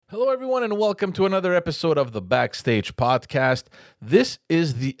Hello, everyone, and welcome to another episode of the Backstage Podcast. This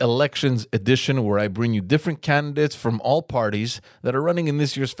is the elections edition where I bring you different candidates from all parties that are running in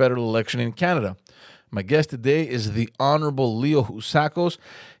this year's federal election in Canada. My guest today is the Honorable Leo Housakos.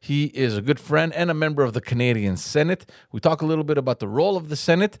 He is a good friend and a member of the Canadian Senate. We talk a little bit about the role of the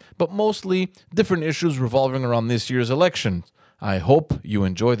Senate, but mostly different issues revolving around this year's election. I hope you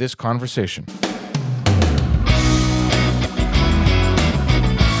enjoy this conversation.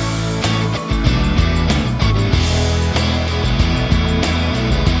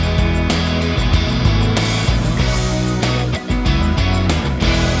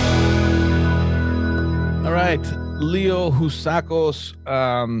 Leo Housakos,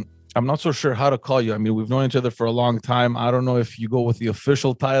 I'm not so sure how to call you. I mean, we've known each other for a long time. I don't know if you go with the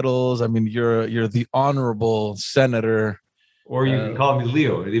official titles. I mean, you're the Honorable Senator. Or you can call me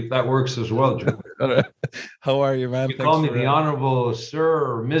Leo, if that works as well, Joe. How are you, man? You call me the Honorable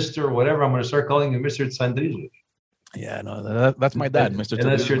Sir or Mr. whatever. I'm going to start calling you Mr. Tsandrizio. Yeah, no, that's my dad, Mr. And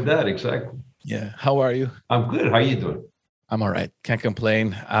that's your dad, exactly. Yeah. How are you? I'm good. How are you doing? I'm all right. Can't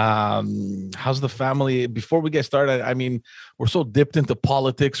complain. How's the family? Before we get started, I mean, we're so dipped into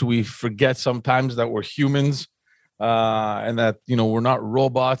politics, we forget sometimes that we're humans and that, we're not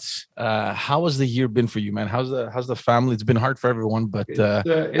robots. How has the year been for you, man? How's the family? It's been hard for everyone, but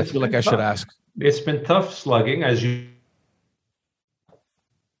I feel like I should ask. It's been tough slugging, as you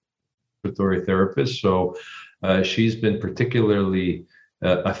therapist. So she's been particularly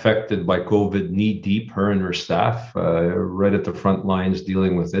affected by COVID, knee deep, her and her staff, right at the front lines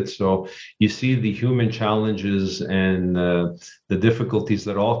dealing with it. So you see the human challenges and the difficulties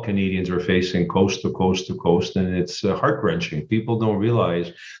that all Canadians are facing coast to coast to coast. And it's heart-wrenching. People don't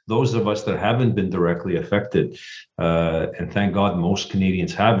realize, those of us that haven't been directly affected, and thank God most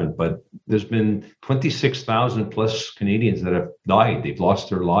Canadians haven't, but there's been 26,000 plus Canadians that have died. They've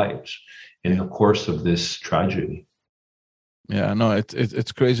lost their lives in the course of this tragedy. Yeah, no,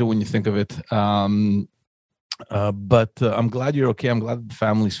 it's crazy when you think of it. But I'm glad you're okay. I'm glad the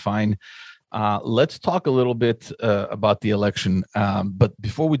family's fine. Let's talk a little bit about the election. But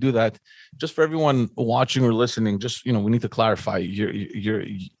before we do that, just for everyone watching or listening, just we need to clarify.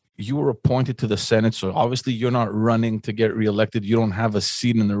 You were appointed to the Senate, so obviously you're not running to get reelected. You don't have a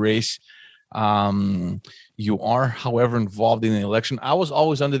seat in the race. You are, however, involved in the election. I was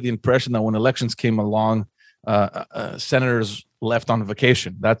always under the impression that when elections came along, senators left on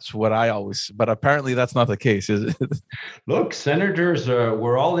vacation. That's what I always, but apparently that's not the case, is it? Look, senators,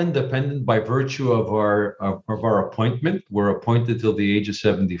 we're all independent by virtue of our appointment. We're appointed till the age of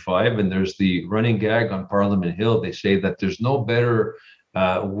 75, and there's the running gag on Parliament Hill. They say that there's no better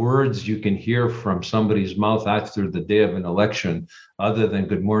words you can hear from somebody's mouth after the day of an election other than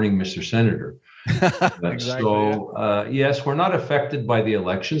 "Good morning, Mr. Senator." Exactly. So yes, we're not affected by the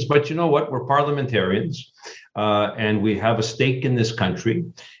elections, but you know what? We're parliamentarians, and we have a stake in this country.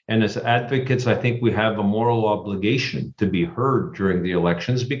 And as advocates, I think we have a moral obligation to be heard during the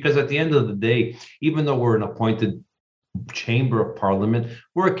elections, because at the end of the day, even though we're an appointed chamber of parliament,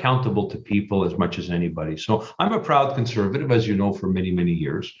 we're accountable to people as much as anybody. So I'm a proud conservative, as you know, for many, many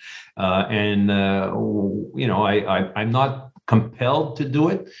years. I'm not compelled to do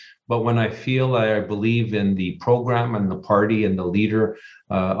it. But when I feel I believe in the program and the party and the leader,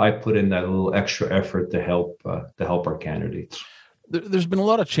 I put in that little extra effort to help our candidates. There's been a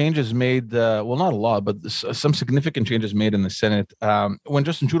lot of changes made. Well, not a lot, but some significant changes made in the Senate. When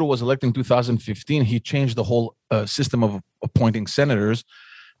Justin Trudeau was elected in 2015, he changed the whole system of appointing senators.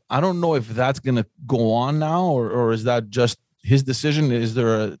 I don't know if that's going to go on now, or is that just his decision? Is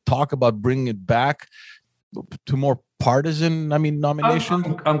there a talk about bringing it back to more partisan, nominations?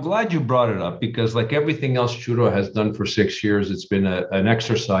 I'm glad you brought it up, because like everything else Trudeau has done for 6 years, it's been an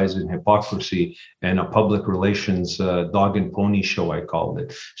exercise in hypocrisy and a public relations dog and pony show, I called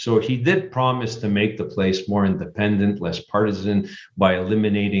it. So he did promise to make the place more independent, less partisan, by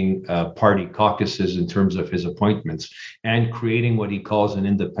eliminating party caucuses in terms of his appointments and creating what he calls an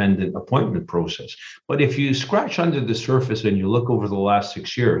independent appointment process. But if you scratch under the surface and you look over the last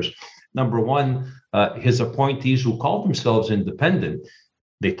 6 years, number one, his appointees who call themselves independent,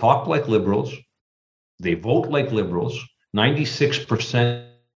 they talk like liberals, they vote like liberals. 96%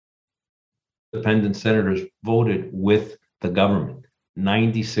 independent senators voted with the government,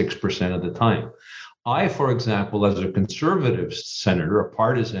 96% of the time. I, for example, as a conservative senator, a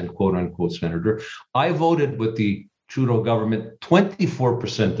partisan quote unquote senator, I voted with the Trudeau government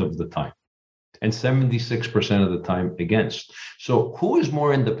 24% of the time. And 76% of the time against. So who is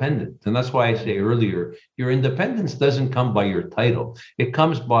more independent? And that's why I say earlier, your independence doesn't come by your title. It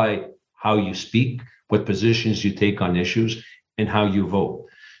comes by how you speak, what positions you take on issues, and how you vote.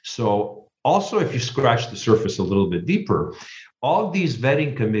 So also, if you scratch the surface a little bit deeper, all these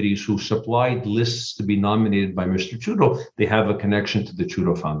vetting committees who supplied lists to be nominated by Mr. Trudeau, they have a connection to the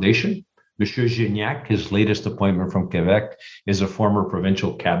Trudeau Foundation. Monsieur Gignac, his latest appointment from Quebec, is a former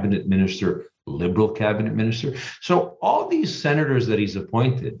provincial cabinet minister, Liberal cabinet minister. So all these senators that he's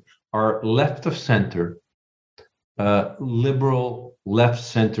appointed are left of center, liberal, left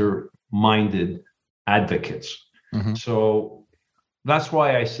center minded advocates. Mm-hmm. So that's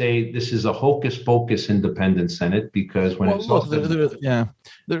why I say this is a hocus pocus independent Senate, because when there's Tony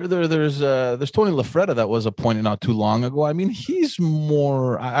Lafreda that was appointed not too long ago. I mean, he's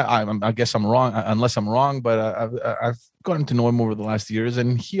more. I guess I'm wrong, unless I'm wrong, but I've gotten to know him over the last years,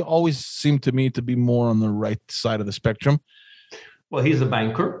 and he always seemed to me to be more on the right side of the spectrum. Well, he's a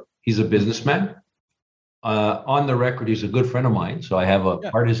banker. He's a businessman. On the record, he's a good friend of mine, so I have a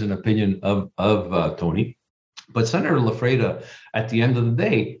partisan opinion of Tony. But Senator Lafreda, at the end of the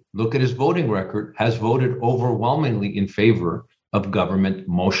day, look at his voting record, has voted overwhelmingly in favor of government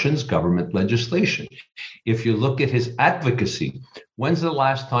motions, government legislation. If you look at his advocacy, when's the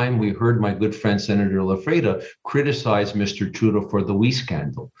last time we heard my good friend Senator Lafreda criticize Mr. Trudeau for the WE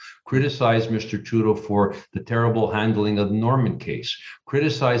scandal, criticize Mr. Trudeau for the terrible handling of the Norman case,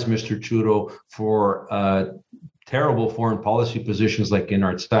 criticize Mr. Trudeau for terrible foreign policy positions like in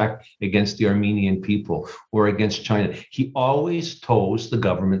Artsakh against the Armenian people or against China? He always toes the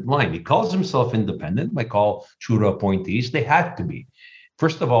government line. He calls himself independent. I call Trudeau appointees. They have to be.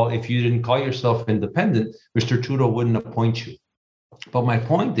 First of all, if you didn't call yourself independent, Mr. Trudeau wouldn't appoint you. But my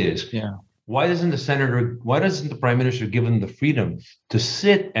point is, why doesn't the Prime Minister give him the freedom to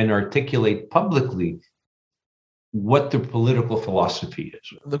sit and articulate publicly what the political philosophy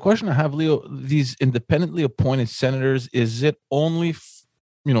is? The question I have, Leo, these independently appointed senators, is it only,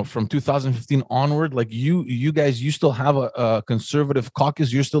 from 2015 onward? Like you guys, you still have a conservative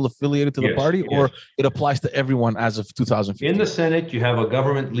caucus, you're still affiliated to the party, or it applies to everyone as of 2015? In the Senate, you have a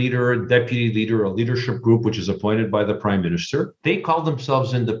government leader, deputy leader, a leadership group, which is appointed by the Prime Minister. They call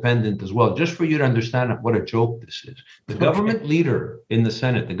themselves independent as well, just for you to understand what a joke this is. The government leader in the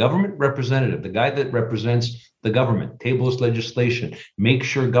Senate, the government representative, the guy that represents the government, tables legislation, makes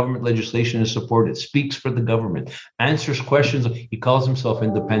sure government legislation is supported, speaks for the government, answers questions. He calls himself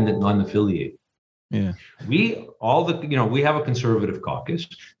independent, non-affiliated. Yeah. We have a conservative caucus.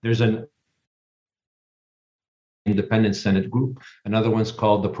 There's an independent Senate group. Another one's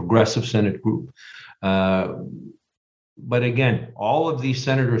called the Progressive Senate group. But again, all of these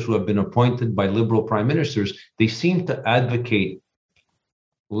senators who have been appointed by Liberal prime ministers, they seem to advocate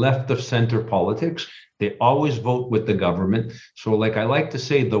left of center politics. They always vote with the government. So like I like to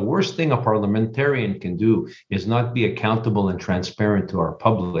say, the worst thing a parliamentarian can do is not be accountable and transparent to our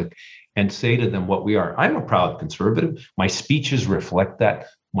public and say to them what we are. I'm a proud conservative. My speeches reflect that.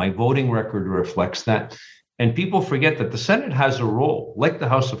 My voting record reflects that. And people forget that the Senate has a role, like the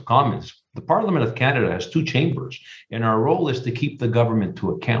House of Commons. The Parliament of Canada has two chambers, and our role is to keep the government to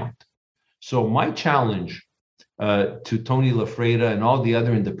account. So my challenge to Tony Lafreda and all the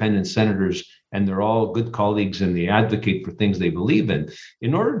other independent senators, and they're all good colleagues and they advocate for things they believe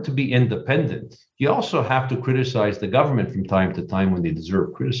in order to be independent, you also have to criticize the government from time to time when they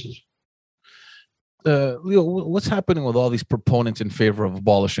deserve criticism. Leo, what's happening with all these proponents in favor of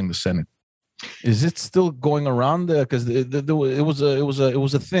abolishing the Senate? Is it still going around? Because it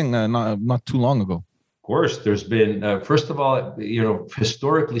was a thing not too long ago. Of course, there's been, first of all,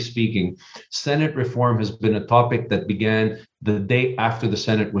 historically speaking, Senate reform has been a topic that began the day after the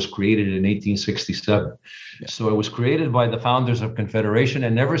Senate was created in 1867. Yeah. So it was created by the founders of Confederation,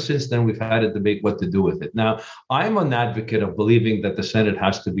 and ever since then, we've had a debate what to do with it. Now, I'm an advocate of believing that the Senate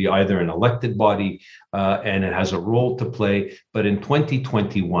has to be either an elected body and it has a role to play, but in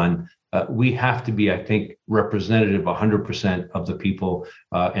 2021, we have to be, I think, representative 100% of the people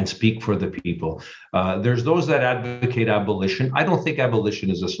and speak for the people. There's those that advocate abolition. I don't think abolition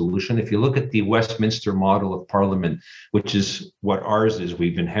is a solution. If you look at the Westminster model of parliament, which is what ours is,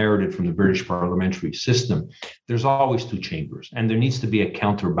 we've inherited from the British parliamentary system, there's always two chambers, and there needs to be a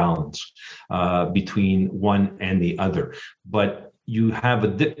counterbalance between one and the other. But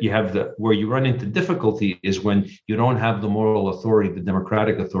where you run into difficulty is when you don't have the moral authority, the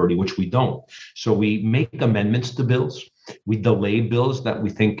democratic authority, which we don't. So we make amendments to bills. We delay bills that we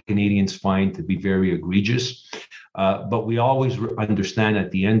think Canadians find to be very egregious. But we always understand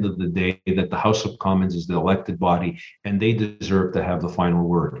at the end of the day that the House of Commons is the elected body and they deserve to have the final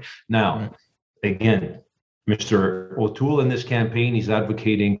word. Now, again, Mr. O'Toole in this campaign, he's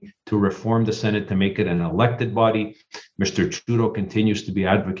advocating to reform the Senate to make it an elected body. Mr. Trudeau continues to be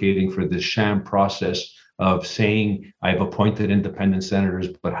advocating for this sham process of saying, I've appointed independent senators,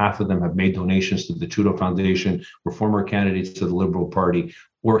 but half of them have made donations to the Trudeau Foundation, were former candidates to the Liberal Party,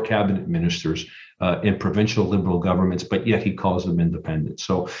 or cabinet ministers in provincial Liberal governments, but yet he calls them independent.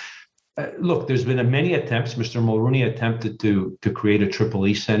 So look, there's been many attempts. Mr. Mulroney attempted to create a Triple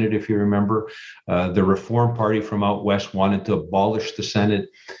E Senate, if you remember. The Reform Party from out west wanted to abolish the Senate.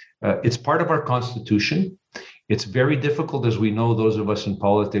 It's part of our Constitution. It's very difficult, as we know, those of us in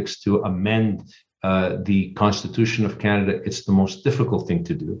politics, to amend the Constitution of Canada. It's the most difficult thing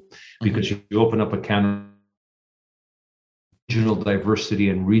to do because you open up a can of regional diversity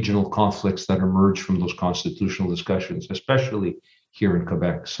and regional conflicts that emerge from those constitutional discussions, especially here in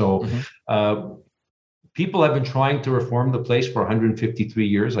Quebec. So people have been trying to reform the place for 153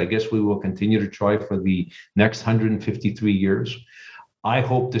 years. I guess we will continue to try for the next 153 years. I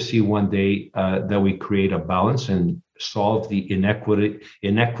hope to see one day that we create a balance and solve the inequity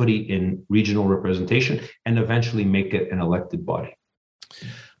in regional representation and eventually make it an elected body.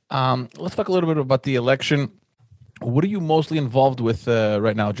 Let's talk a little bit about the election. What are you mostly involved with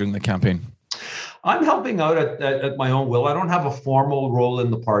right now during the campaign? I'm helping out at my own will. I don't have a formal role in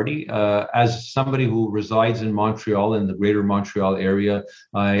the party. As somebody who resides in Montreal, in the greater Montreal area,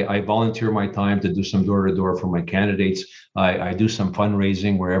 I volunteer my time to do some door-to-door for my candidates. I do some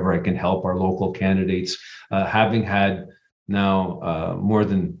fundraising wherever I can help our local candidates. Having had now more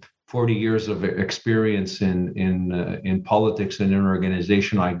than 40 years of experience in politics and in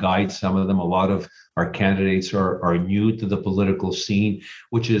organization, I guide some of them. A lot of our candidates are new to the political scene,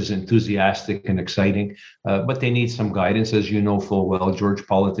 which is enthusiastic and exciting, but they need some guidance. As you know full well, George,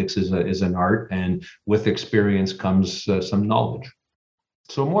 politics is an art, and with experience comes some knowledge.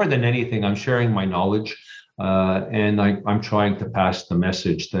 So more than anything, I'm sharing my knowledge. And I'm trying to pass the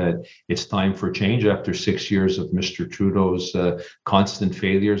message that it's time for change after 6 years of Mr. Trudeau's constant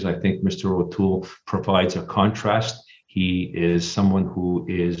failures. I think Mr. O'Toole provides a contrast. He is someone who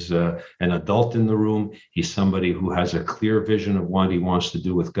is an adult in the room. He's somebody who has a clear vision of what he wants to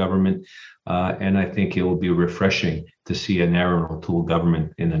do with government. And I think it will be refreshing to see an Aaron O'Toole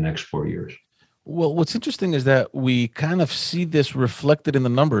government in the next 4 years. Well, what's interesting is that we kind of see this reflected in the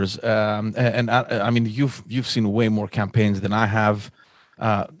numbers. I mean, you've seen way more campaigns than I have.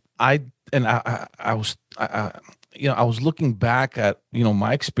 I was looking back at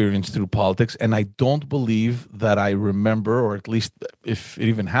my experience through politics, and I don't believe that I remember, or at least if it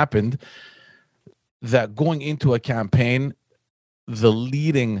even happened, that going into a campaign, the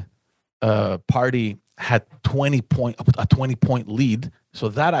leading party had a 20-point lead. So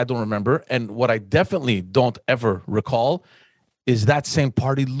that I don't remember. And what I definitely don't ever recall is that same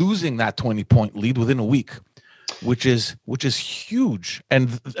party losing that 20-point lead within a week, which is huge.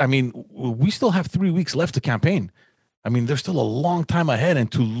 And I mean, we still have 3 weeks left to campaign. I mean, there's still a long time ahead,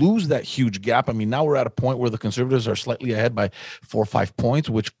 and to lose that huge gap. I mean, now we're at a point where the Conservatives are slightly ahead by 4 or 5 points,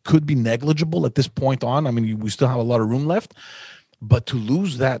 which could be negligible at this point on. I mean, we still have a lot of room left. But to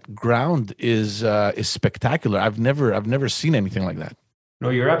lose that ground is spectacular. I've never seen anything like that. No,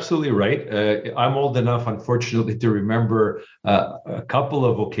 you're absolutely right. I'm old enough, unfortunately, to remember a couple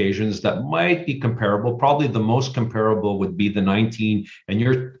of occasions that might be comparable. Probably the most comparable would be the 19, and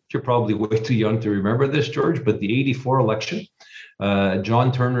you're probably way too young to remember this, George, but the 84 election.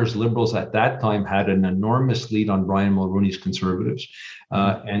 John Turner's Liberals at that time had an enormous lead on Brian Mulroney's Conservatives.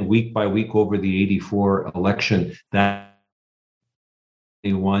 And week by week over the 84 election, that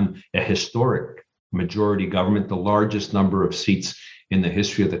they won a historic majority government, the largest number of seats in the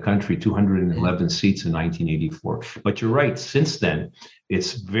history of the country, 211 seats in 1984. But you're right, since then,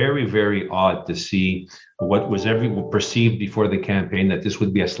 it's very, very odd to see what was everyone perceived before the campaign, that this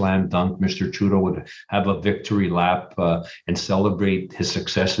would be a slam dunk. Mr. Trudeau would have a victory lap and celebrate his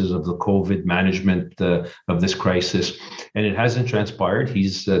successes of the COVID management of this crisis. And it hasn't transpired.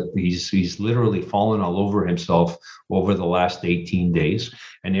 He's literally fallen all over himself over the last 18 days.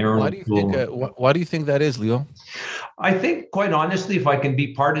 And Aaron, why do you think that is, Leo? I think, quite honestly, if I can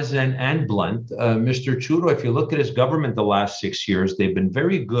be partisan and blunt, Mr. Trudeau, if you look at his government the last 6 years, they've been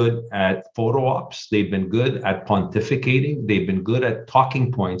very good at photo ops. They've been good at pontificating. They've been good at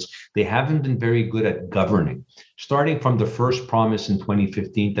talking points. They haven't been very good at governing. Starting from the first promise in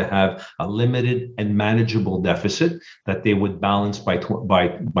 2015 to have a limited and manageable deficit that they would balance by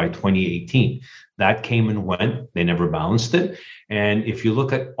 2018. That came and went. They never balanced it. And if you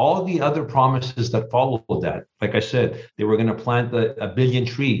look at all the other promises that followed that, like I said, they were going to plant a billion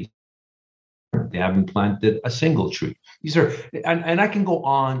trees. They haven't planted a single tree. These are, and I can go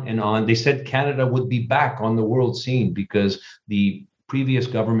on and on. They said Canada would be back on the world scene because the previous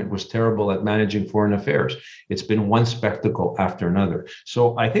government was terrible at managing foreign affairs. It's been one spectacle after another. So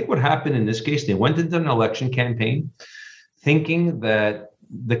I think what happened in this case, they went into an election campaign thinking that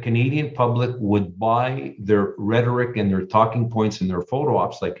the Canadian public would buy their rhetoric and their talking points and their photo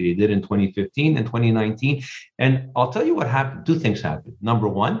ops like they did in 2015 and 2019. And I'll tell you what happened. Two things happened. Number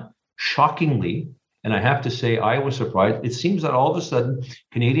one, shockingly, and I have to say, I was surprised. It seems that all of a sudden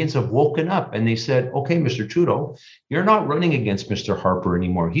Canadians have woken up and they said, okay, Mr. Trudeau, you're not running against Mr. Harper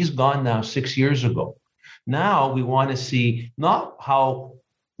anymore. He's gone now 6 years ago. Now we want to see not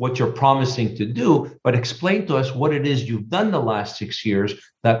what you're promising to do, but explain to us what it is you've done the last 6 years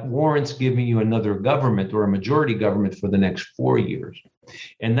that warrants giving you another government or a majority government for the next 4 years.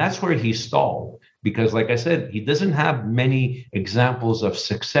 And that's where he stalled, because like I said, he doesn't have many examples of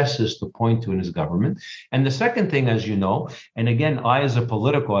successes to point to in his government. And the second thing, as you know, and again, I as a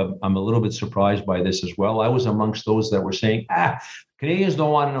political, I'm a little bit surprised by this as well. I was amongst those that were saying, Canadians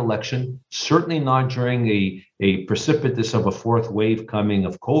don't want an election, certainly not during a precipitous of a fourth wave coming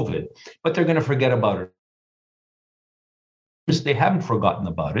of COVID, but they're going to forget about it. They haven't forgotten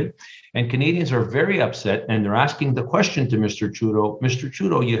about it. And Canadians are very upset. And they're asking the question to Mr.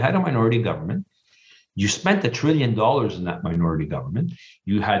 Trudeau, you had a minority government. You spent $1 trillion in that minority government.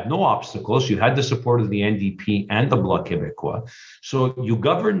 You had no obstacles. You had the support of the NDP and the Bloc Québécois. So you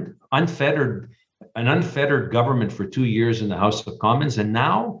governed an unfettered government for 2 years in the House of Commons. And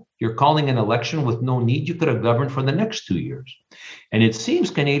now you're calling an election with no need. You could have governed for the next 2 years. And it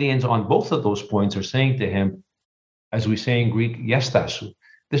seems Canadians on both of those points are saying to him, as we say in Greek, yes, tasu.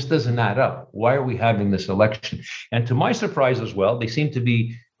 This doesn't add up. Why are we having this election? And to my surprise as well, they seem to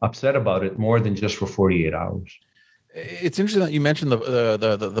be upset about it more than just for 48 hours. It's interesting that you mentioned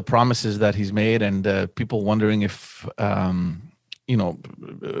the promises that he's made, and people wondering if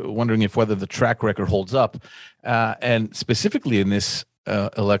whether the track record holds up. And specifically in this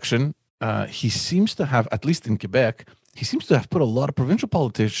election, he seems to have, at least in Quebec, he seems to have put a lot of provincial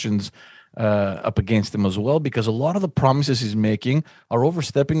politicians up against him as well, because a lot of the promises he's making are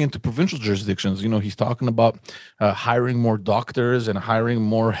overstepping into provincial jurisdictions. He's talking about hiring more doctors and hiring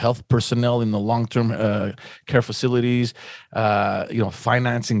more health personnel in the long-term care facilities,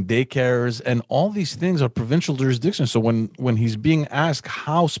 financing daycares, and all these things are provincial jurisdictions. So when he's being asked,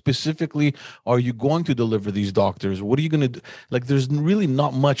 how specifically are you going to deliver these doctors? What are you going to do? Like, there's really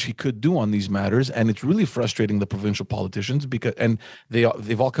not much he could do on these matters, and it's really frustrating the provincial politicians and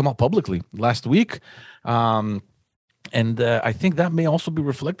they've all come out publicly last week, and I think that may also be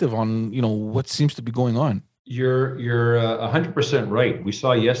reflective on what seems to be going on. You're 100% right. We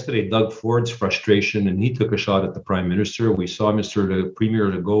saw yesterday Doug Ford's frustration, and he took a shot at the Prime Minister. We saw the Premier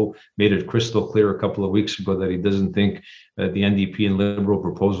Legault made it crystal clear a couple of weeks ago that he doesn't think the NDP and Liberal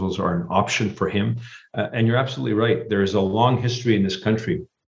proposals are an option for him. And you're absolutely right. There is a long history in this country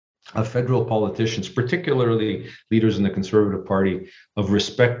of federal politicians, particularly leaders in the Conservative Party, of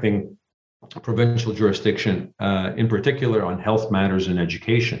respecting provincial jurisdiction, in particular on health matters and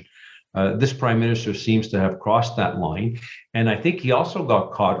education. This Prime Minister seems to have crossed that line. And I think he also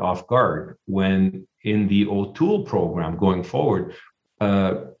got caught off guard when in the O'Toole program going forward,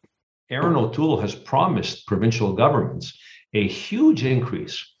 Aaron O'Toole has promised provincial governments a huge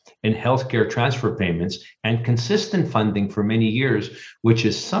increase in healthcare transfer payments and consistent funding for many years, which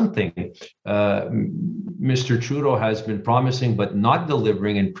is something Mr. Trudeau has been promising but not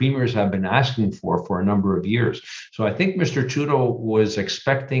delivering, and premiers have been asking for a number of years. So I think Mr. Trudeau was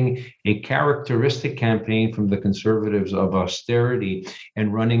expecting a characteristic campaign from the Conservatives of austerity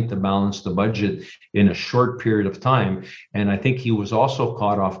and running to balance the budget in a short period of time. And I think he was also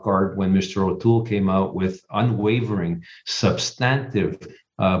caught off guard when Mr. O'Toole came out with unwavering, substantive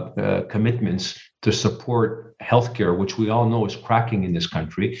commitments to support healthcare, which we all know is cracking in this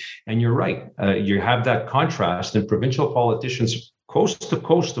country. And you're right. You have that contrast, and provincial politicians coast to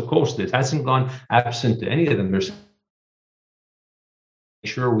coast to coast. It hasn't gone absent to any of them. They're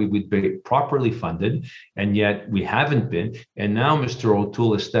sure we would be properly funded, and yet we haven't been. And now Mr.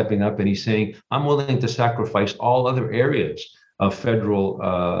 O'Toole is stepping up and he's saying, I'm willing to sacrifice all other areas of federal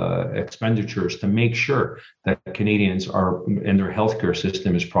expenditures to make sure that Canadians are and their healthcare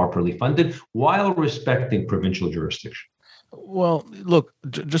system is properly funded while respecting provincial jurisdiction. Well, look,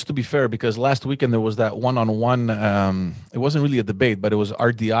 just to be fair, because last weekend there was that one-on-one, it wasn't really a debate, but it was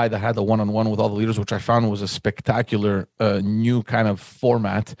RDI that had the one-on-one with all the leaders, which I found was a spectacular new kind of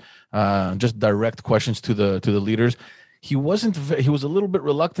format, just direct questions to the leaders. He was a little bit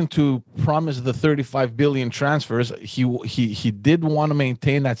reluctant to promise the 35 billion transfers. He did want to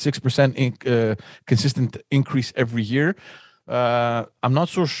maintain that 6% consistent increase every year. I'm not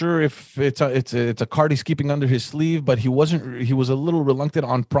so sure if it's a card he's keeping under his sleeve, but he was a little reluctant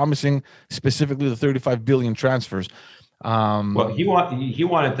on promising specifically the 35 billion transfers. Well, he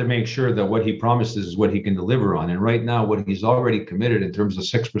wanted to make sure that what he promises is what he can deliver on. And right now, what he's already committed in terms of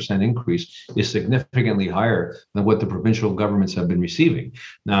 6% increase is significantly higher than what the provincial governments have been receiving.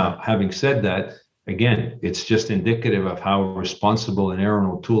 Now, having said that, again, it's just indicative of how responsible an Aaron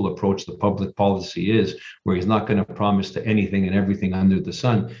O'Toole approach to public policy is, where he's not going to promise to anything and everything under the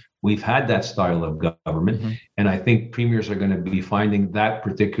sun. We've had that style of government, and I think premiers are going to be finding that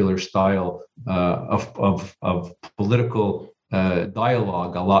particular style of political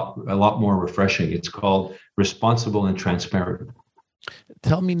dialogue a lot more refreshing. It's called responsible and transparent.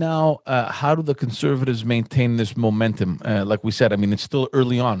 Tell me now, how do the Conservatives maintain this momentum? Like we said, I mean, it's still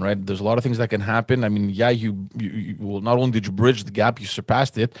early on, right? There's a lot of things that can happen. I mean, yeah, you well, not only did you bridge the gap, you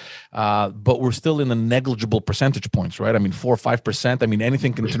surpassed it, but we're still in the negligible percentage points, right? I mean, 4 or 5%. I mean,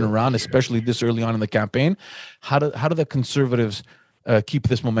 anything can turn around, especially this early on in the campaign. How do the Conservatives keep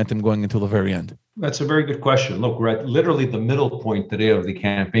this momentum going until the very end? That's a very good question. Look, we're at literally the middle point today of the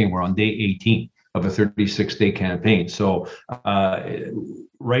campaign. We're on day 18. Of a 36-day campaign. So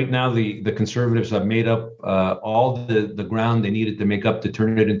right now, the Conservatives have made up all the ground they needed to make up to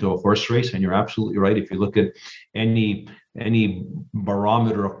turn it into a horse race. And you're absolutely right. If you look at any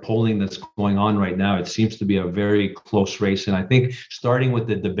barometer of polling that's going on right now, it seems to be a very close race. And I think starting with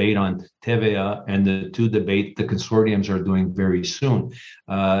the debate on TVA and the the consortiums are doing very soon,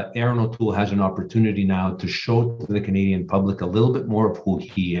 Aaron O'Toole has an opportunity now to show to the Canadian public a little bit more of who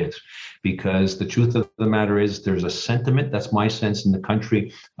he is. Because the truth of the matter is there's a sentiment, that's my sense in the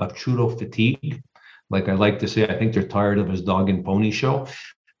country, of Trudeau fatigue. Like I like to say, I think they're tired of his dog and pony show.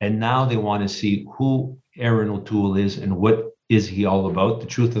 And now they want to see who Aaron O'Toole is and what is he all about. The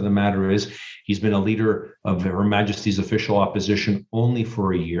truth of the matter is he's been a leader of Her Majesty's official opposition only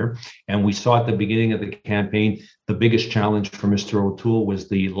for a year. And we saw at the beginning of the campaign, the biggest challenge for Mr. O'Toole was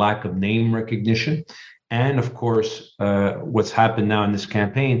the lack of name recognition. And of course, what's happened now in this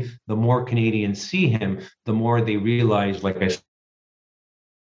campaign, the more Canadians see him, the more they realize, like I said,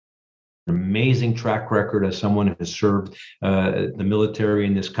 an amazing track record as someone who has served the military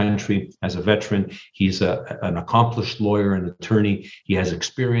in this country as a veteran. He's an accomplished lawyer and attorney. He has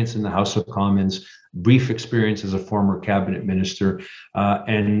experience in the House of Commons, brief experience as a former cabinet minister.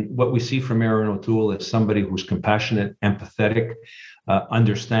 And what we see from Aaron O'Toole is somebody who's compassionate, empathetic,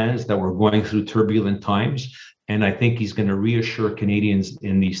 understands that we're going through turbulent times. And I think he's going to reassure Canadians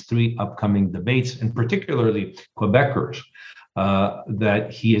in these 3 upcoming debates, and particularly Quebecers,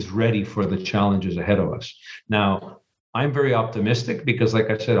 that he is ready for the challenges ahead of us. Now, I'm very optimistic because, like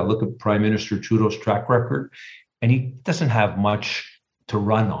I said, I look at Prime Minister Trudeau's track record, and he doesn't have much to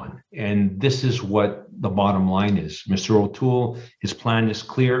run on. And this is what the bottom line is. Mr. O'Toole, his plan is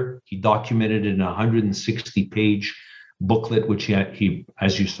clear. He documented it in a 160-page booklet, which he,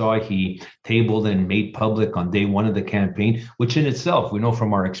 as you saw, he tabled and made public on day 1 of the campaign, which in itself, we know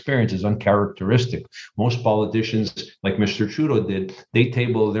from our experience, is uncharacteristic. Most politicians, like Mr. Trudeau did, they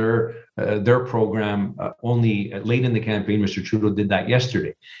table their program only late in the campaign. Mr. Trudeau did that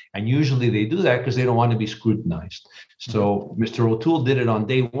yesterday. And usually they do that because they don't want to be scrutinized. So Mr. O'Toole did it on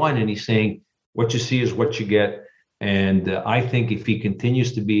day 1, and he's saying, what you see is what you get. And I think if he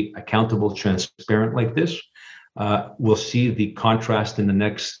continues to be accountable, transparent like this, we'll see the contrast in the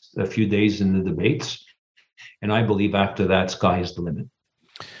next few days in the debates, and I believe after that, sky is the limit.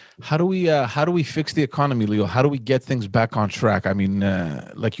 How do we fix the economy, Leo? How do we get things back on track? I mean,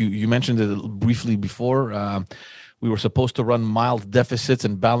 like you mentioned it briefly before. We were supposed to run mild deficits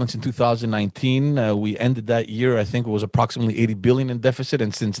and balance in 2019. We ended that year, I think it was approximately 80 billion in deficit.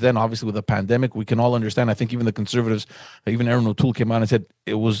 And since then, obviously with the pandemic, we can all understand. I think even the Conservatives, even Aaron O'Toole came out and said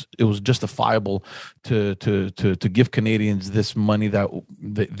it was justifiable to give Canadians this money that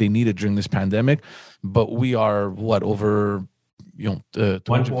they needed during this pandemic. But we are over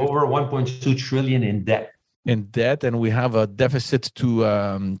 1.2 trillion in debt. And we have a deficit to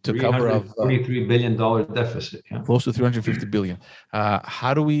cover of $43 billion deficit, close to 350 billion.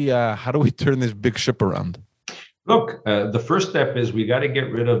 How do we turn this big ship around? Look, the first step is we got to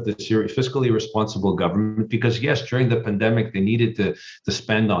get rid of the fiscally responsible government, because yes, during the pandemic they needed to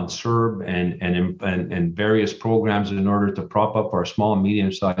spend on CERB and various programs in order to prop up our small and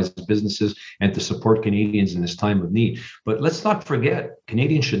medium-sized businesses and to support Canadians in this time of need. But let's not forget,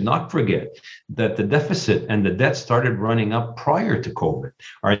 Canadians should not forget that the deficit and the debt started running up prior to COVID.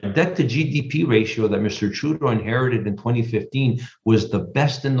 Our debt to GDP ratio that Mr. Trudeau inherited in 2015 was the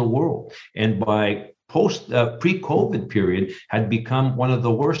best in the world, and by pre-COVID period had become one of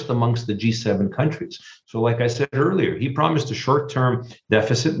the worst amongst the G7 countries. So like I said earlier, he promised a short-term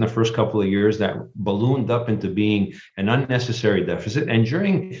deficit in the first couple of years that ballooned up into being an unnecessary deficit. And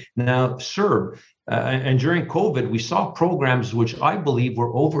during COVID, we saw programs which I believe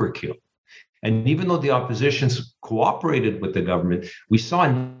were overkill. And even though the oppositions cooperated with the government, we saw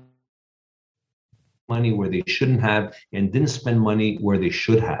money where they shouldn't have and didn't spend money where they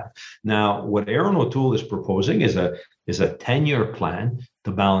should have. Now, what Aaron O'Toole is proposing is a 10-year plan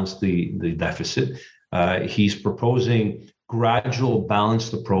to balance the deficit. He's proposing gradual,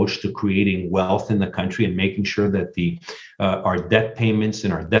 balanced approach to creating wealth in the country and making sure that our debt payments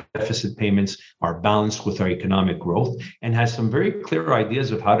and our deficit payments are balanced with our economic growth, and has some very clear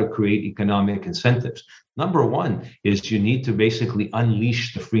ideas of how to create economic incentives. Number one is you need to basically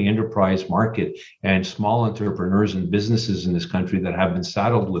unleash the free enterprise market and small entrepreneurs and businesses in this country that have been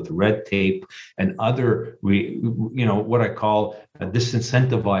saddled with red tape and other, what I call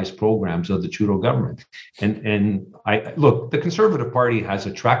disincentivized programs of the Trudeau government. And I look, the Conservative Party has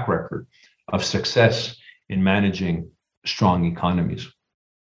a track record of success in managing strong economies.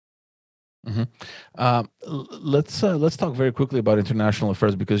 Mm-hmm. Let's talk very quickly about international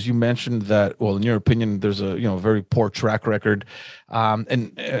affairs, because you mentioned that, well, in your opinion, there's a very poor track record,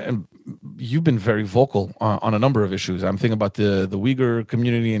 and you've been very vocal on a number of issues. I'm thinking about the Uyghur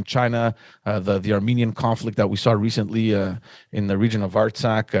community in China, the Armenian conflict that we saw recently in the region of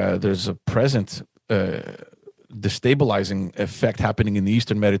Artsakh. There's a present destabilizing effect happening in the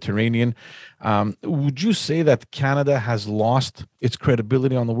Eastern Mediterranean. Would you say that Canada has lost its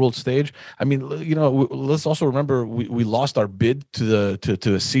credibility on the world stage? I mean, let's also remember we lost our bid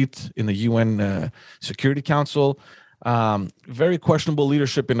to a seat in the UN Security Council. Very questionable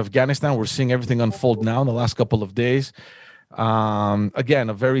leadership in Afghanistan. We're seeing everything unfold now in the last couple of days. Again,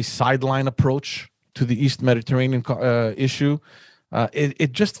 a very sideline approach to the East Mediterranean issue.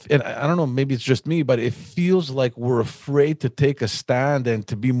 It just, and I don't know, maybe it's just me, but it feels like we're afraid to take a stand and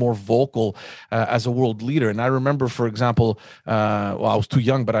to be more vocal as a world leader. And I remember, for example, I was too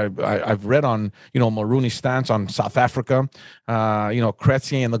young, but I've read on, Mulroney's stance on South Africa,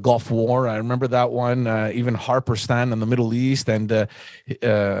 Chrétien and the Gulf War. I remember that one, even Harper's stand in the Middle East and,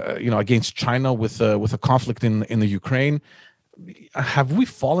 against China with a conflict in the Ukraine. Have we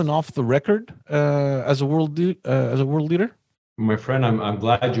fallen off the record as a world leader? My friend, I'm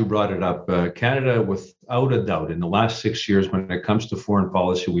glad you brought it up. Canada, without a doubt, in the last 6 years, when it comes to foreign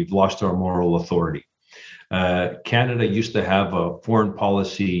policy, we've lost our moral authority. Canada used to have a foreign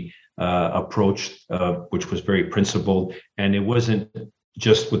policy approach, which was very principled, and it wasn't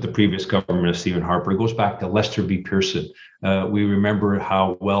just with the previous government of Stephen Harper. It goes back to Lester B. Pearson. We remember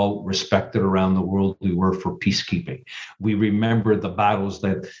how well respected around the world we were for peacekeeping. We remember the battles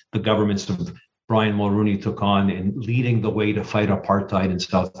that the governments of Brian Mulroney took on in leading the way to fight apartheid in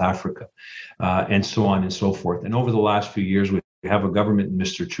South Africa, and so on and so forth. And over the last few years, we have a government,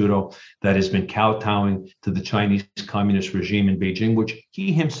 Mr. Trudeau, that has been kowtowing to the Chinese Communist regime in Beijing, which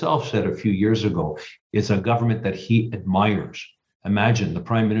he himself said a few years ago is a government that he admires. Imagine the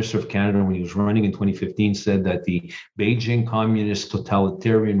Prime Minister of Canada, when he was running in 2015, said that the Beijing Communist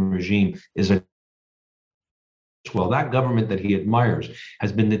totalitarian regime is a that government that he admires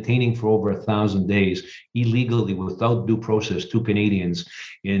has been detaining for over 1,000 days illegally without due process 2 Canadians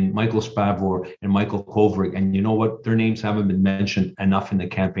in Michael Spavor and Michael Kovrig. And you know what? Their names haven't been mentioned enough in the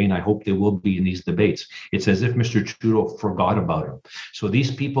campaign. I hope they will be in these debates. It's as if Mr. Trudeau forgot about them. So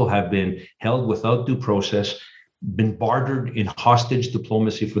these people have been held without due process, been bartered in hostage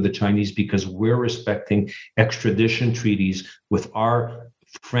diplomacy for the Chinese because we're respecting extradition treaties with our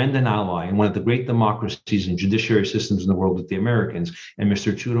friend and ally and one of the great democracies and judiciary systems in the world with the Americans. And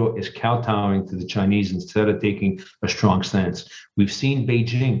Mr. Trudeau is kowtowing to the Chinese instead of taking a strong stance. We've seen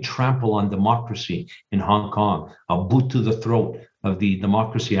Beijing trample on democracy in Hong Kong, a boot to the throat of the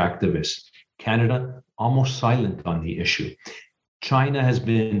democracy activists. Canada, almost silent on the issue. China has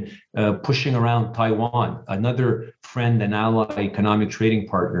been pushing around Taiwan, another friend and ally, economic trading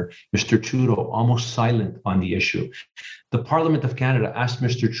partner. Mr. Trudeau, almost silent on the issue. The Parliament of Canada asked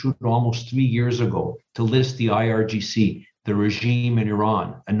Mr. Trudeau almost 3 years ago to list the IRGC, the regime in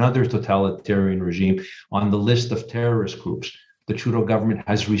Iran, another totalitarian regime, on the list of terrorist groups. The Trudeau government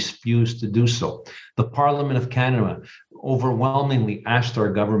has refused to do so. The Parliament of Canada overwhelmingly asked our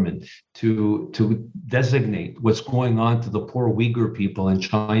government to designate what's going on to the poor Uyghur people in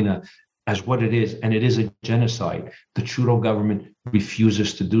China as what it is, and it is a genocide. The Trudeau government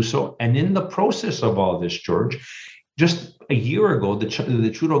refuses to do so. And in the process of all this, George, just a year ago, the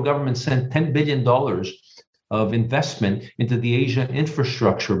Trudeau government sent $10 billion of investment into the Asia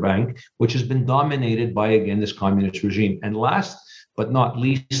Infrastructure Bank, which has been dominated by, again, this communist regime. And last but not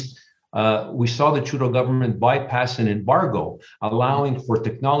least, we saw the Trudeau government bypass an embargo, allowing for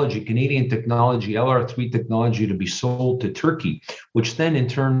technology, Canadian technology, LR3 technology, to be sold to Turkey, which then in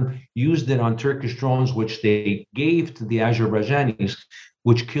turn used it on Turkish drones, which they gave to the Azerbaijanis,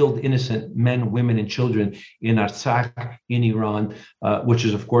 which killed innocent men, women, and children in Artsakh, in Iran, which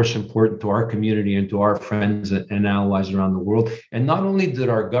is, of course, important to our community and to our friends and allies around the world. And not only did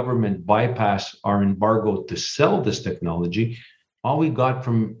our government bypass our embargo to sell this technology, all we got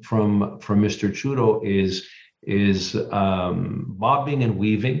from Mr. Trudeau is bobbing and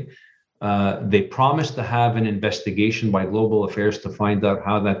weaving. They promised to have an investigation by Global Affairs to find out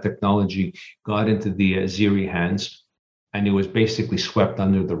how that technology got into the Azeri hands, and it was basically swept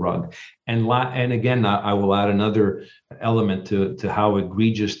under the rug. And again, I will add another element to how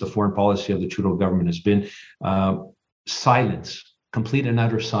egregious the foreign policy of the Trudeau government has been. Silence, complete and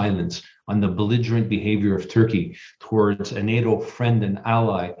utter silence on the belligerent behavior of Turkey towards a NATO friend and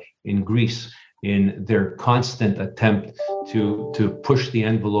ally in Greece, in their constant attempt to push the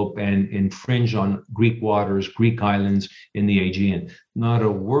envelope and infringe on Greek waters, Greek islands in the Aegean. Not a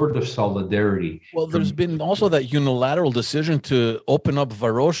word of solidarity. Well, there's been also that unilateral decision to open up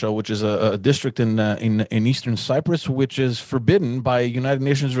Varosha, which is a district in eastern Cyprus, which is forbidden by United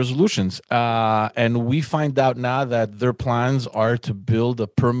Nations resolutions. And we find out now that their plans are to build a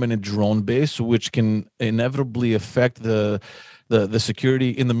permanent drone base, which can inevitably affect the security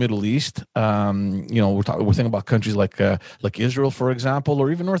in the Middle East. We're thinking about countries like Israel, for example,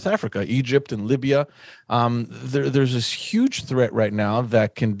 or even North Africa, Egypt and Libya. There's this huge threat right now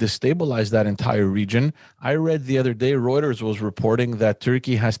that can destabilize that entire region. I read the other day, Reuters was reporting that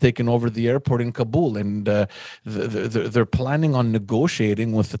Turkey has taken over the airport in Kabul, and they're planning on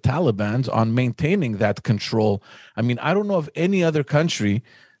negotiating with the Taliban on maintaining that control. I mean, I don't know of any other country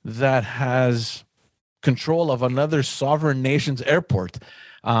that has control of another sovereign nation's airport,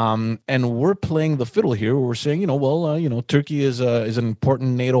 and we're playing the fiddle here. We're saying, Turkey is an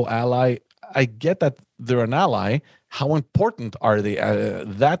important NATO ally. I get that they're an ally. How important are they?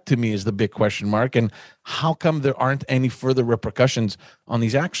 That to me is the big question mark. And how come there aren't any further repercussions on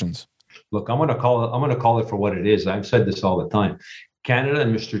these actions? Look, I'm going to call it for what it is. I've said this all the time. Canada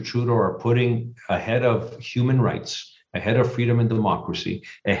and Mr. Trudeau are putting ahead of human rights, ahead of freedom and democracy,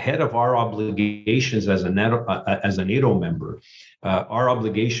 ahead of our obligations as a NATO member, our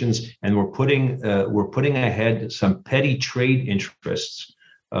obligations, and we're putting ahead some petty trade interests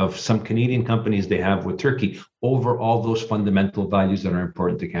of some Canadian companies they have with Turkey over all those fundamental values that are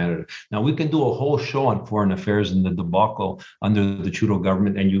important to Canada. Now, we can do a whole show on foreign affairs and the debacle under the Trudeau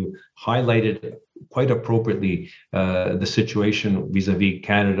government, and you highlighted quite appropriately the situation vis-a-vis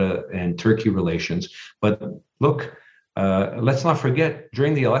Canada and Turkey relations. But look, let's not forget,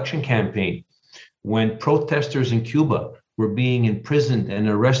 during the election campaign, when protesters in Cuba were being imprisoned and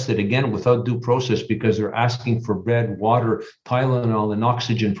arrested, again, without due process, because they're asking for bread, water, Tylenol, and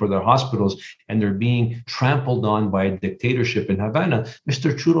oxygen for their hospitals, and they're being trampled on by a dictatorship in Havana,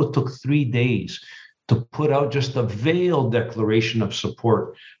 Mr. Trudeau took 3 days to put out just a veiled declaration of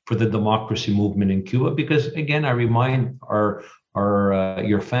support for the democracy movement in Cuba. Because, again, I remind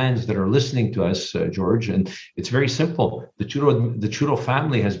your fans that are listening to us, George, and it's very simple. The Trudeau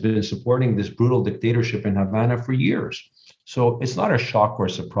family has been supporting this brutal dictatorship in Havana for years. So it's not a shock or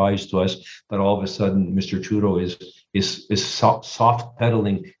surprise to us that all of a sudden Mr. Trudeau is soft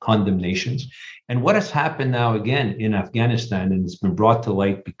pedaling condemnations. And what has happened now again in Afghanistan, and it's been brought to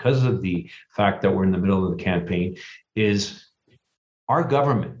light because of the fact that we're in the middle of the campaign, is our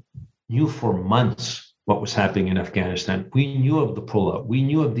government knew for months what was happening in Afghanistan. We knew of the pullout. We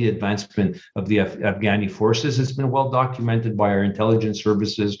knew of the advancement of the Afghani forces. It's been well documented by our intelligence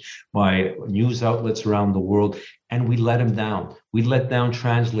services, by news outlets around the world, and we let them down. We let down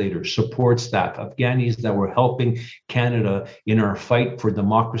translators, support staff, Afghanis that were helping Canada in our fight for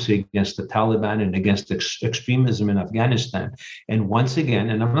democracy against the Taliban and against extremism in Afghanistan. And once again,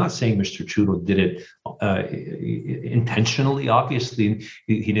 and I'm not saying Mr. Trudeau did it intentionally. Obviously,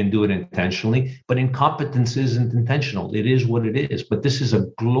 he didn't do it intentionally, but incompetence isn't intentional. It is what it is. But this is a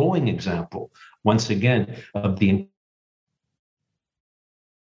glowing example, once again, of the.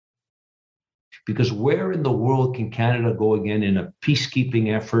 Because where in the world can Canada go again in a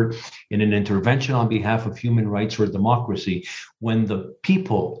peacekeeping effort, in an intervention on behalf of human rights or democracy, when the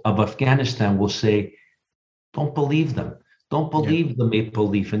people of Afghanistan will say, don't believe them. Don't believe the Maple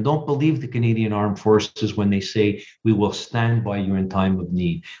Leaf, and don't believe the Canadian Armed Forces when they say, we will stand by you in time of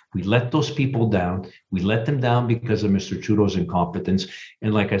need. We let those people down. We let them down because of Mr. Trudeau's incompetence.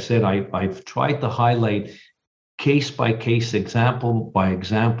 And like I said, I've tried to highlight case by case, example by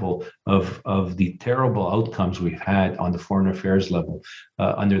example of the terrible outcomes we've had on the foreign affairs level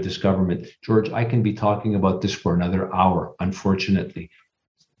under this government. George, I can be talking about this for another hour, unfortunately.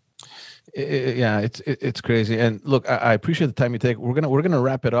 Yeah, it's crazy. And look, I appreciate the time you take. We're gonna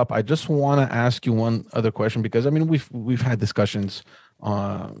wrap it up. I just want to ask you one other question, because I mean we've had discussions,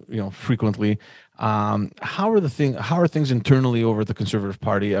 frequently. How are things internally over at the Conservative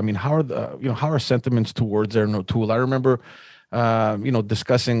Party? I mean, how are sentiments towards Aaron O'Toole? I remember,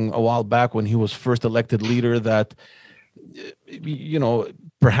 discussing a while back when he was first elected leader that,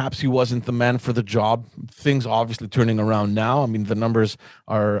 perhaps he wasn't the man for the job. Things obviously turning around now. I mean, the numbers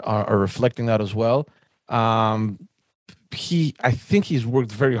are reflecting that as well. I think he's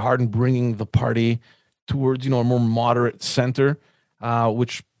worked very hard in bringing the party towards, a more moderate center,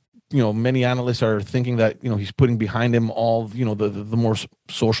 which, many analysts are thinking that, he's putting behind him all, the more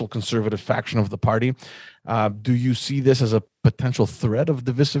social conservative faction of the party. Do you see this as a potential threat of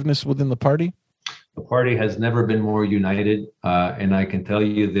divisiveness within the party? The party has never been more united. And I can tell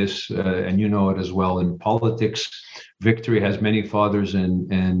you this, and you know it as well, in politics, victory has many fathers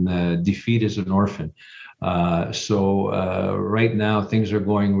and defeat is an orphan. So right now, things are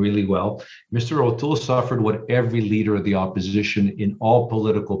going really well. Mr. O'Toole suffered what every leader of the opposition in all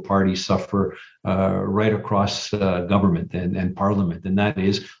political parties suffer right across government and parliament. And that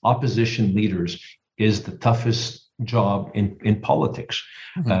is, opposition leaders is the toughest job in politics.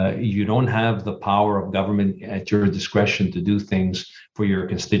 Mm-hmm. You don't have the power of government at your discretion to do things for your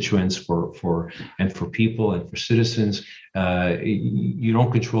constituents, for people and for citizens. You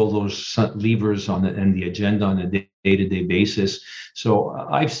don't control those levers and the agenda on a day-to-day basis. So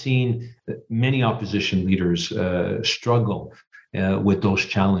I've seen many opposition leaders struggle with those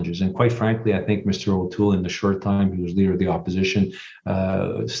challenges. And quite frankly, I think Mr. O'Toole, in the short time he was leader of the opposition,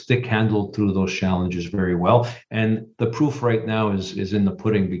 stick-handled through those challenges very well. And the proof right now is in the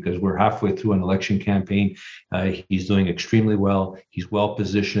pudding, because we're halfway through an election campaign. He's doing extremely well. He's well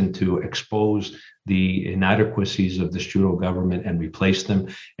positioned to expose the inadequacies of this Trudeau government and replace them.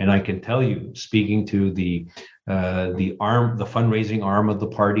 And I can tell you, speaking to the fundraising arm of the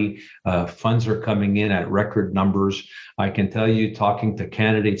party, funds are coming in at record numbers. I can tell you, talking to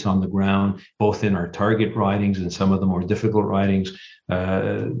candidates on the ground, both in our target ridings and some of the more difficult ridings,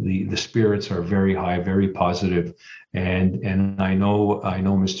 the spirits are very high, very positive. And I know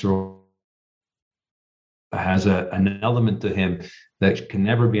Mr. has an element to him that can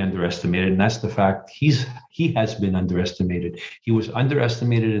never be underestimated, and that's the fact he has been underestimated. He was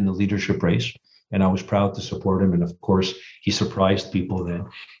underestimated in the leadership race, and I was proud to support him. And of course, he surprised people then.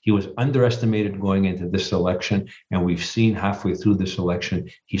 He was underestimated going into this election, and we've seen halfway through this election,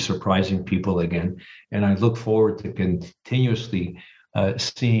 he's surprising people again. And I look forward to continuously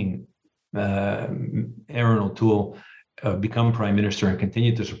seeing Aaron O'Toole become Prime Minister and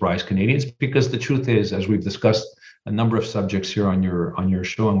continue to surprise Canadians, because the truth is, as we've discussed a number of subjects here on your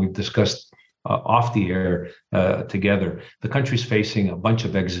show, and we've discussed off the air together, the country's facing a bunch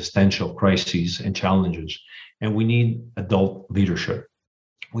of existential crises and challenges, and we need adult leadership.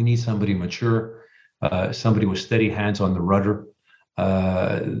 We need somebody mature, somebody with steady hands on the rudder.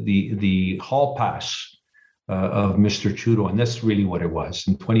 The hall pass of Mr. Trudeau, and that's really what it was.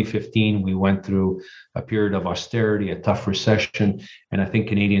 In 2015, we went through a period of austerity, a tough recession, and I think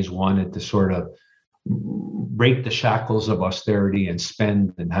Canadians wanted to sort of break the shackles of austerity and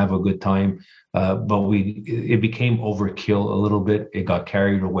spend and have a good time. But it became overkill a little bit. It got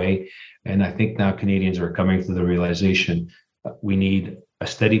carried away. And I think now Canadians are coming to the realization we need a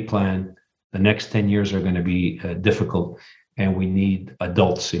steady plan. The next 10 years are going to be difficult, and we need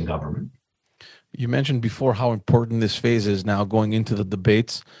adults in government. You mentioned before how important this phase is now going into the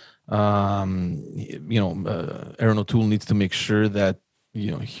debates. Aaron O'Toole needs to make sure that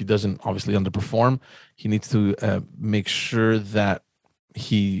he doesn't obviously underperform. He needs to make sure that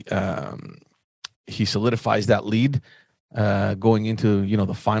he solidifies that lead going into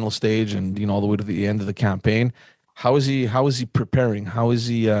the final stage and all the way to the end of the campaign. How is he preparing? How is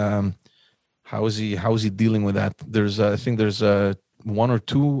he dealing with that? I think there's one or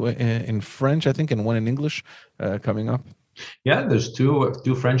two in French, I think, and one in English coming up. Yeah, there's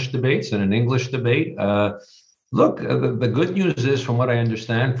two French debates and an English debate. Look, the good news is, from what I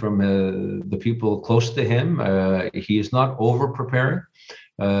understand from the people close to him, he is not over preparing.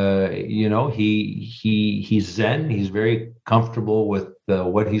 He's zen. He's very comfortable with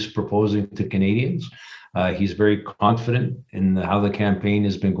what he's proposing to Canadians. He's very confident in how the campaign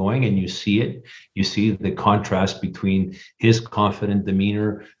has been going, and you see it. You see the contrast between his confident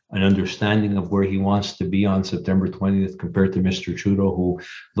demeanor an understanding of where he wants to be on September 20th compared to Mr. Trudeau, who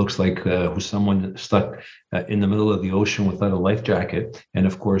looks like who's someone stuck in the middle of the ocean without a life jacket. And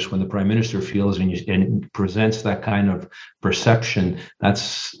of course, when the Prime Minister feels and presents that kind of perception,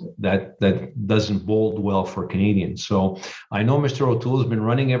 that doesn't bode well for Canadians. So I know Mr. O'Toole has been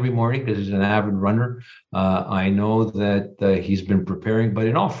running every morning because he's an avid runner. I know that he's been preparing, but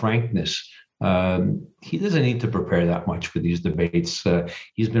in all frankness, he doesn't need to prepare that much for these debates.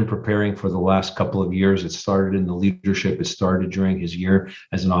 He's been preparing for the last couple of years. It started in the leadership. It started during his year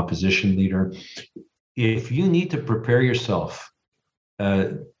as an opposition leader. If you need to prepare yourself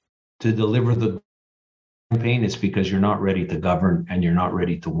to deliver the campaign, it's because you're not ready to govern and you're not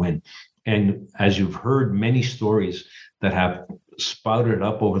ready to win. And as you've heard many stories that have spouted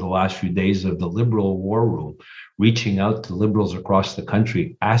up over the last few days of the Liberal war room, reaching out to Liberals across the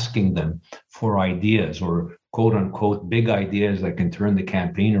country, asking them for ideas or quote unquote big ideas that can turn the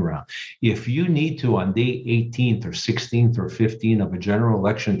campaign around. If you need to, on day 18th or 16th or 15th of a general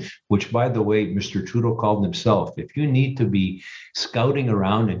election, which by the way, Mr. Trudeau called himself, if you need to be scouting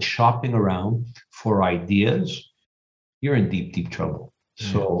around and shopping around for ideas, you're in deep, deep trouble.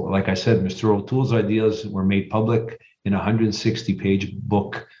 So like I said, Mr. O'Toole's ideas were made public in a 160-page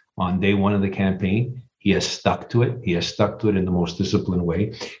book on day one of the campaign. He has stuck to it. He has stuck to it in the most disciplined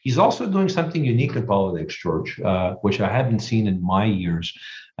way. He's also doing something unique in politics, George, which I haven't seen in my years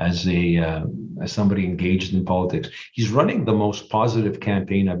as somebody engaged in politics. He's running the most positive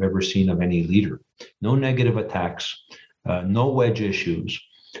campaign I've ever seen of any leader. No negative attacks, no wedge issues.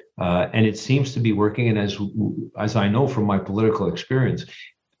 And it seems to be working. And as I know from my political experience,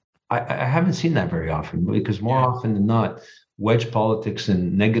 I haven't seen that very often, because more often than not, wedge politics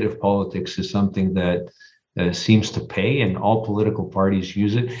and negative politics is something that seems to pay, and all political parties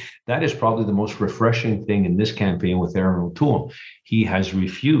use it. That is probably the most refreshing thing in this campaign with Aaron O'Toole. He has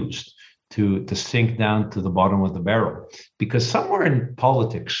refused to sink down to the bottom of the barrel, because somewhere in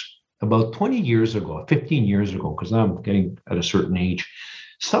politics, about 20 years ago, 15 years ago, because I'm getting at a certain age,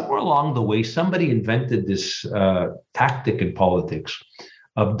 somewhere along the way, somebody invented this tactic in politics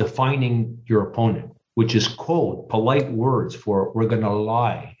of defining your opponent, which is code, polite words for we're going to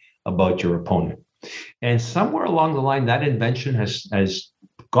lie about your opponent. And somewhere along the line, that invention has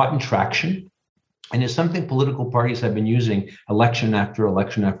gotten traction. And it's something political parties have been using election after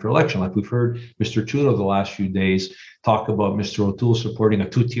election after election. Like we've heard Mr. Trudeau the last few days talk about Mr. O'Toole supporting a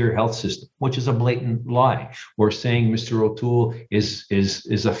two-tier health system, which is a blatant lie. Or saying Mr. O'Toole is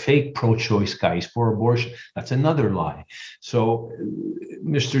a fake pro-choice guy. He's for abortion. That's another lie. So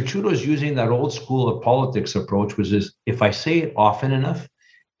Mr. Trudeau is using that old school of politics approach, which is if I say it often enough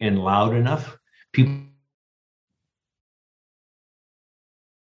and loud enough, people,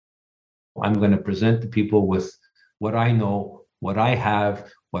 I'm going to present the people with what I know, what I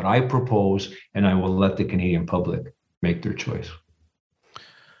have, what I propose, and I will let the Canadian public make their choice.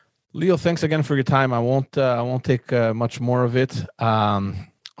 Leo, thanks again for your time. I won't take much more of it.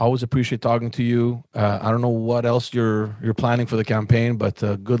 Always appreciate talking to you. I don't know what else you're planning for the campaign, but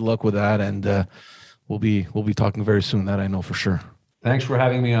good luck with that, and we'll be talking very soon. That I know for sure. Thanks for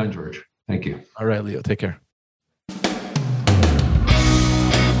having me on, George. Thank you. All right, Leo. Take care.